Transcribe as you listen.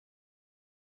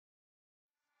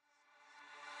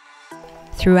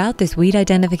Throughout this weed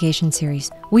identification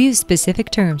series, we use specific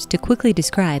terms to quickly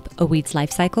describe a weed's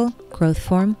life cycle, growth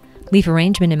form, leaf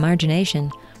arrangement and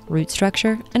margination, root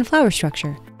structure, and flower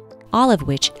structure, all of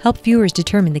which help viewers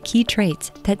determine the key traits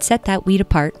that set that weed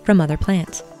apart from other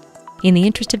plants. In the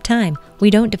interest of time, we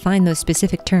don't define those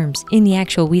specific terms in the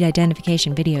actual weed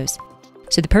identification videos.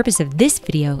 So the purpose of this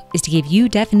video is to give you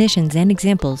definitions and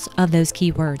examples of those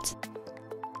key words.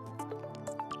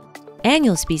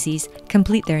 Annual species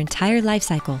complete their entire life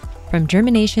cycle, from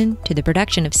germination to the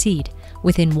production of seed,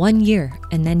 within 1 year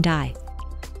and then die.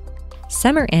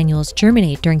 Summer annuals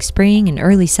germinate during spring and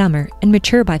early summer and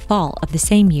mature by fall of the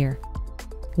same year.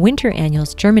 Winter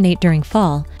annuals germinate during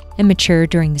fall and mature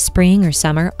during the spring or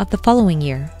summer of the following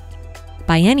year.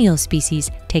 Biennial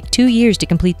species take 2 years to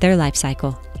complete their life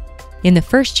cycle. In the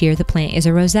first year, the plant is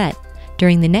a rosette.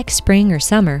 During the next spring or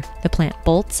summer, the plant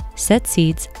bolts, sets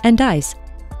seeds, and dies.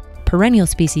 Perennial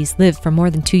species live for more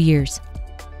than 2 years.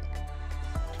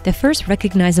 The first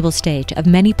recognizable stage of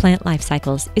many plant life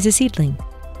cycles is a seedling,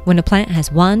 when a plant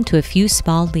has 1 to a few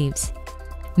small leaves.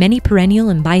 Many perennial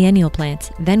and biennial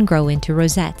plants then grow into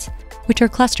rosettes, which are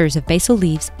clusters of basal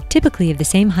leaves typically of the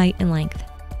same height and length.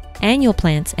 Annual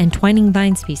plants and twining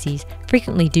vine species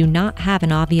frequently do not have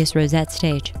an obvious rosette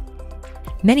stage.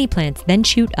 Many plants then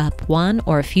shoot up 1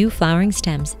 or a few flowering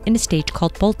stems in a stage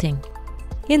called bolting.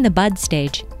 In the bud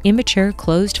stage, immature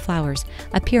closed flowers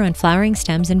appear on flowering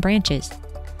stems and branches.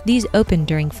 These open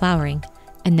during flowering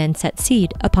and then set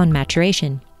seed upon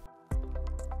maturation.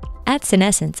 At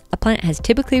senescence, a plant has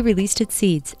typically released its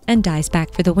seeds and dies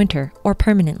back for the winter or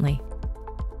permanently.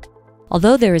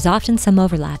 Although there is often some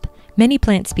overlap, many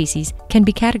plant species can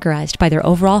be categorized by their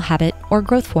overall habit or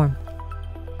growth form.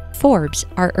 Forbs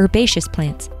are herbaceous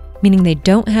plants, meaning they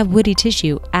don't have woody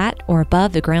tissue at or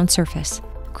above the ground surface.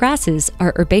 Grasses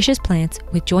are herbaceous plants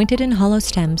with jointed and hollow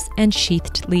stems and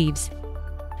sheathed leaves.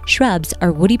 Shrubs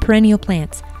are woody perennial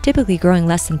plants, typically growing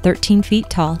less than 13 feet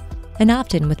tall, and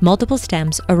often with multiple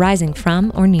stems arising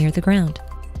from or near the ground.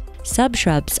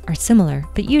 Subshrubs are similar,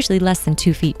 but usually less than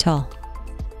 2 feet tall.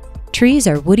 Trees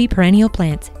are woody perennial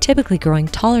plants, typically growing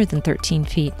taller than 13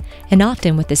 feet, and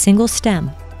often with a single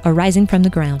stem arising from the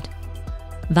ground.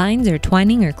 Vines are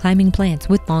twining or climbing plants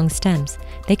with long stems.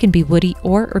 They can be woody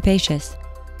or herbaceous.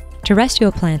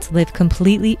 Terrestrial plants live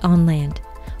completely on land.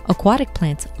 Aquatic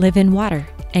plants live in water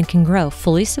and can grow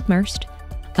fully submerged,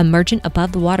 emergent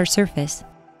above the water surface,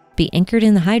 be anchored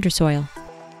in the hydrosoil,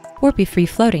 or be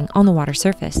free-floating on the water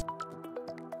surface.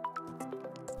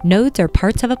 Nodes are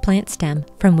parts of a plant stem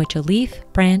from which a leaf,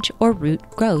 branch, or root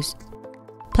grows.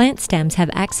 Plant stems have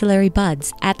axillary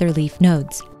buds at their leaf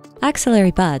nodes.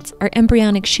 Axillary buds are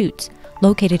embryonic shoots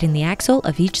located in the axil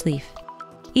of each leaf.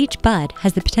 Each bud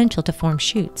has the potential to form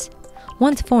shoots.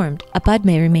 Once formed, a bud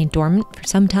may remain dormant for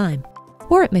some time,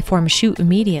 or it may form a shoot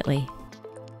immediately.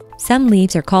 Some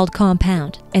leaves are called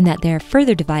compound, in that they are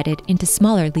further divided into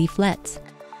smaller leaflets.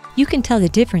 You can tell the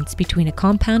difference between a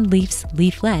compound leaf's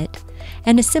leaflet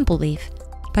and a simple leaf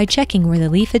by checking where the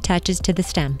leaf attaches to the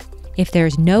stem. If there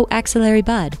is no axillary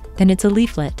bud, then it's a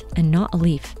leaflet and not a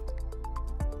leaf.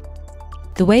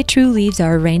 The way true leaves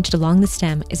are arranged along the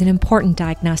stem is an important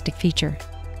diagnostic feature.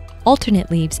 Alternate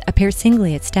leaves appear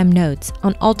singly at stem nodes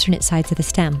on alternate sides of the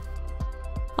stem.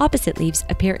 Opposite leaves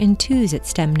appear in twos at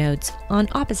stem nodes on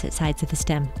opposite sides of the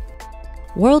stem.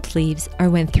 Whorled leaves are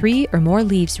when 3 or more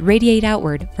leaves radiate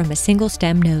outward from a single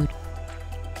stem node.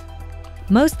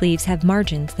 Most leaves have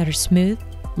margins that are smooth,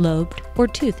 lobed, or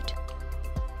toothed.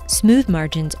 Smooth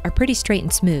margins are pretty straight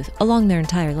and smooth along their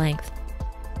entire length.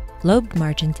 Lobed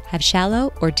margins have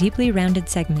shallow or deeply rounded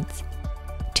segments.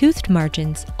 Toothed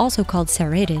margins, also called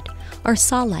serrated, are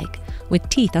saw-like, with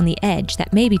teeth on the edge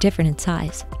that may be different in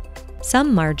size.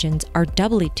 Some margins are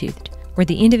doubly toothed, where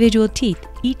the individual teeth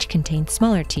each contain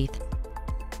smaller teeth.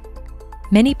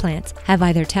 Many plants have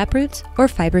either taproots or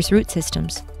fibrous root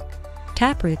systems.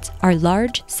 Taproots are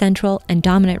large, central, and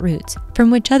dominant roots from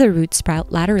which other roots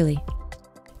sprout laterally.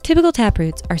 Typical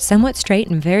taproots are somewhat straight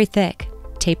and very thick,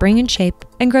 tapering in shape,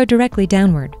 and grow directly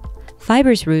downward.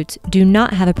 Fibrous roots do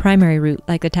not have a primary root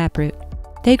like the taproot.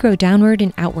 They grow downward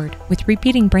and outward with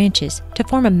repeating branches to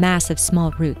form a mass of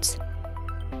small roots.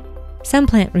 Some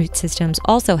plant root systems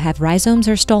also have rhizomes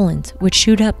or stolons, which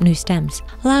shoot up new stems,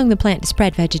 allowing the plant to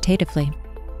spread vegetatively.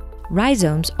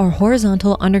 Rhizomes are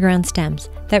horizontal underground stems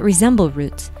that resemble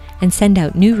roots and send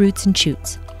out new roots and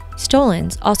shoots.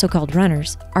 Stolons, also called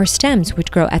runners, are stems which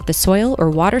grow at the soil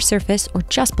or water surface or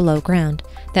just below ground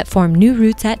that form new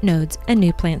roots at nodes and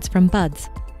new plants from buds.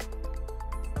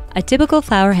 A typical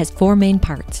flower has 4 main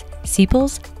parts: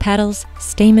 sepals, petals,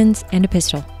 stamens, and a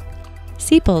pistil.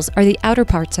 Sepals are the outer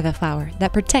parts of a flower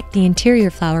that protect the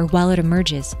interior flower while it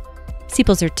emerges.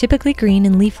 Sepals are typically green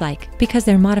and leaf-like because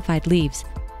they're modified leaves,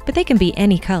 but they can be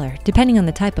any color depending on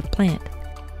the type of plant.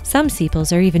 Some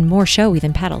sepals are even more showy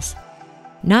than petals.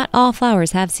 Not all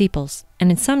flowers have sepals, and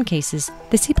in some cases,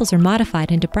 the sepals are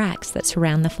modified into bracts that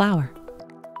surround the flower.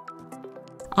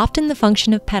 Often the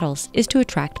function of petals is to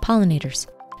attract pollinators,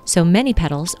 so many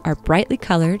petals are brightly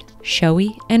colored,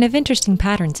 showy, and of interesting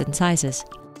patterns and sizes.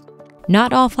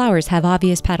 Not all flowers have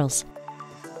obvious petals.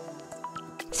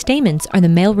 Stamens are the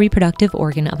male reproductive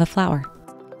organ of a flower.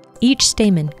 Each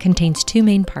stamen contains two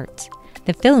main parts.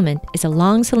 The filament is a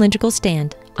long cylindrical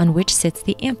stand on which sits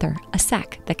the anther, a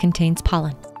sac that contains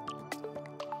pollen.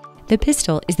 The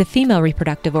pistil is the female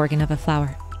reproductive organ of a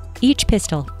flower. Each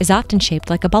pistil is often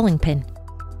shaped like a bowling pin.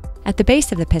 At the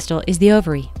base of the pistil is the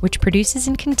ovary, which produces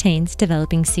and contains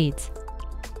developing seeds.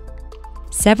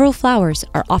 Several flowers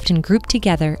are often grouped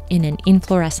together in an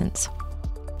inflorescence.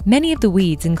 Many of the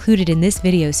weeds included in this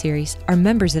video series are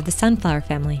members of the sunflower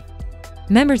family.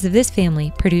 Members of this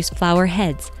family produce flower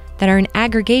heads that are an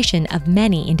aggregation of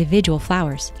many individual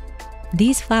flowers.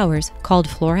 These flowers, called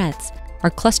florets, are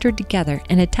clustered together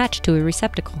and attached to a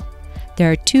receptacle.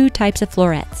 There are two types of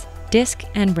florets, disc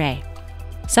and ray.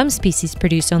 Some species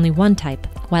produce only one type,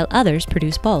 while others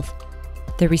produce both.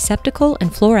 The receptacle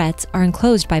and florets are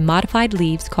enclosed by modified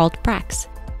leaves called bracts.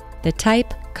 The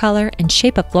type, color, and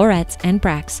shape of florets and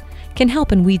bracts can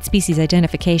help in weed species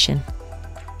identification.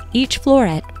 Each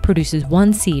floret produces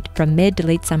one seed from mid to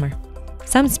late summer.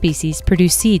 Some species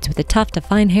produce seeds with a tuft of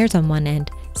fine hairs on one end,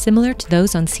 similar to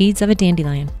those on seeds of a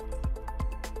dandelion.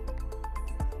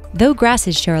 Though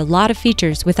grasses share a lot of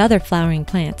features with other flowering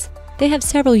plants, they have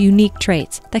several unique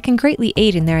traits that can greatly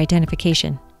aid in their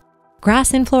identification.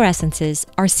 Grass inflorescences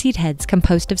are seed heads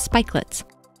composed of spikelets.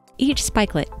 Each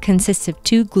spikelet consists of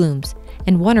two glumes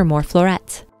and one or more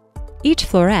florets. Each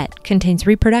floret contains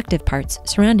reproductive parts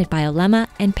surrounded by a lemma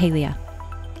and palea.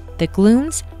 The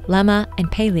glumes, lemma,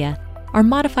 and palea are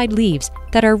modified leaves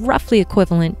that are roughly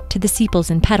equivalent to the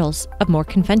sepals and petals of more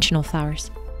conventional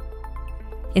flowers.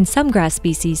 In some grass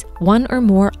species, one or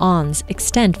more awns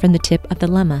extend from the tip of the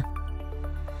lemma.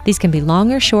 These can be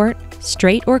long or short,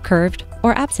 straight or curved,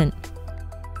 or absent.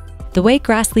 The way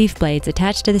grass leaf blades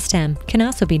attach to the stem can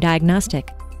also be diagnostic.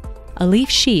 A leaf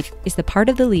sheath is the part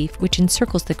of the leaf which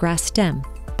encircles the grass stem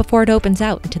before it opens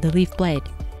out into the leaf blade.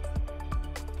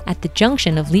 At the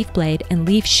junction of leaf blade and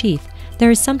leaf sheath,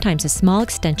 there is sometimes a small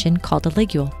extension called a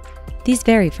ligule. These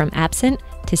vary from absent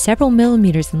to several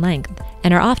millimeters in length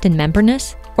and are often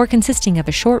membranous or consisting of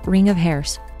a short ring of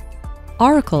hairs.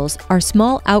 Auricles are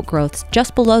small outgrowths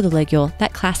just below the ligule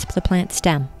that clasp the plant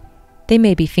stem. They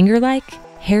may be finger-like,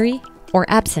 hairy, or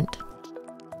absent.